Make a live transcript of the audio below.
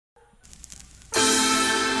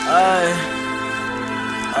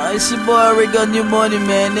It's your boy Erigga New Money,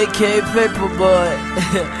 man, aka Paperboy,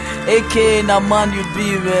 aka na man you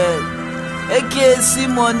be, man, aka see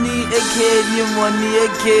money, aka new money,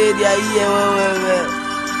 aka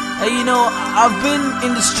and you know, I've been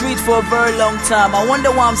in the street for a very long time. I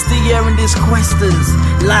wonder why I'm still hearing these questions,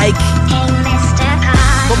 like, hey, Mr.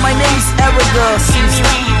 Car, but my name is Erigga.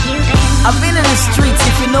 I've been in the streets,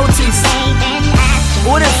 if you notice.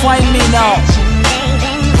 Who did find me now?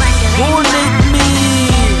 Who need me?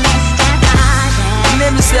 My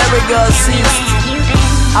name is Erigga.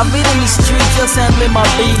 I've been in the street just handling my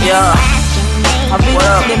beat. Yeah, I've been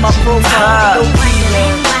handling my profile.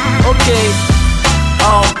 Okay.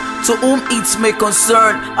 To whom it may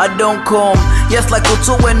concern, I don't come. Yes, like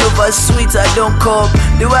Otto when over sweet, I don't come.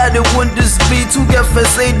 The way they want this beat to get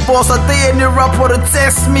first aid boss. I tell any rapper to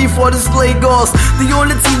test me for this Lagos. The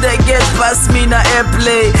only thing that gets past me na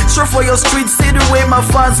airplay. Straight for your street, see the way my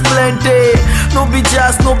fans plenty. No be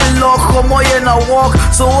jazz, no be luck, come on yeah na walk.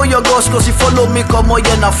 So oh your gosh, cause you follow me, come on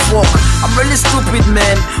yeah na fuck. I'm really stupid,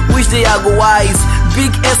 man, which day I go wise.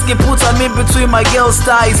 Big SK put them in between my girl's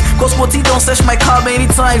thighs. Cause what he don't search my car many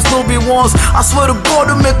times, no be once. I swear to God,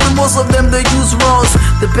 to make me most of them they use runs.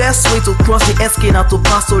 The best way to cross the SK not to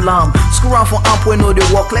pass alarm. Screw around for amp when no they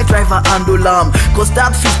walk, let driver handle alarm. Cause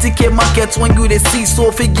that 50k market when you they see, so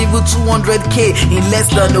if he give you 200k in less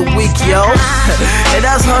than a week, yo. And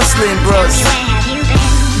that's hustling, bros.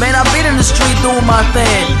 Man, I've been in the street doing my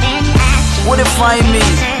thing. Who they find me?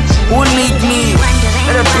 Who need me?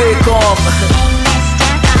 Let it break off.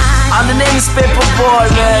 And the name is Paperboy,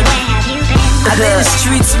 man. I in the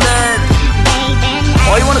streets, man.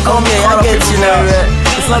 Oh, you wanna call me? I get you now, man.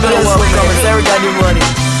 It's not gonna work, man. It's Erigga New Money.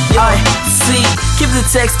 I see. Keep the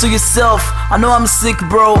text to yourself. I know I'm sick,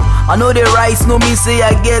 bro. I know they rights know me say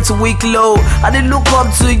I get weak low. I didn't look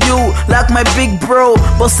up to you like my big bro,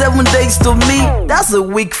 but 7 days to me, that's a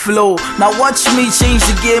weak flow. Now watch me change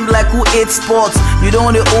the game like who ate sports. You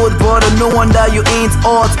don't the old brother, no wonder you ain't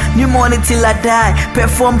hot. New money till I die,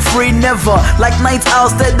 perform free never. Like night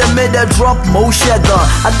owls that they made a drop, mo sugar.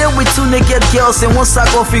 I dealt with 2 naked girls and 1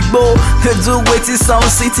 sack of igbo. They do wait till Sound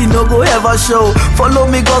City, no go ever show. Follow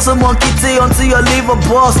me, go some monkey tay until you leave a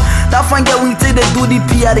boss. That fine girl we take they do the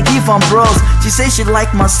P, I they give them bros. She say she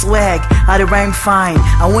like my swag, I the rhyme fine.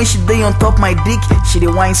 And when she day on top my dick, she the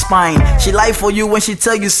wine spine. She lie for you when she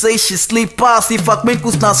tell you say she sleep past. If I make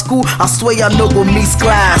us not school, I swear I no go miss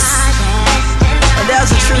class. And that's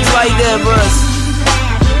the truth right there, bros.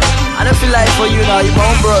 I don't feel like for you now, you my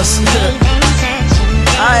own bros.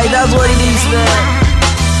 Alright, that's what it is, man.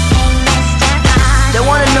 They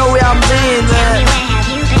wanna know where I'm being, man.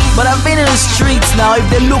 But I've been in the streets now, if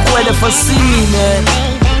they look where they foresee me, man.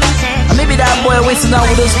 And maybe that boy wasting out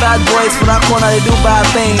with those bad boys from that corner, they do bad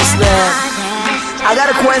things, man. I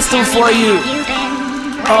got a question for you.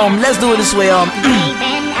 Let's do it this way,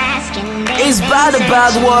 is bad a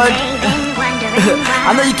bad word?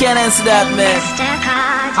 I know you can't answer that, man.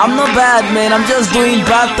 I'm not bad, man, I'm just doing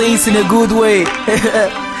bad things in a good way.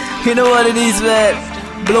 You know what it is, man.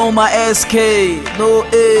 Blow my SK, no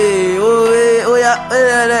A, oh yeah,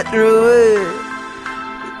 that way.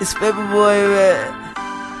 It's Paperboy,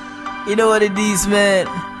 man. You know what it is, man.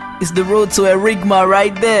 It's the road to Erigga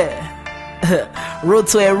right there. Road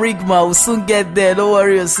to Erigga, we'll soon get there, don't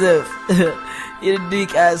worry yourself. You the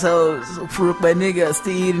dick assholes, broke my nigga,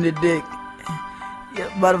 still eating the dick.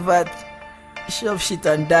 Yeah, matter of fact, shove shit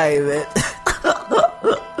and die, man.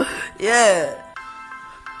 Yeah.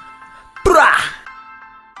 Brah!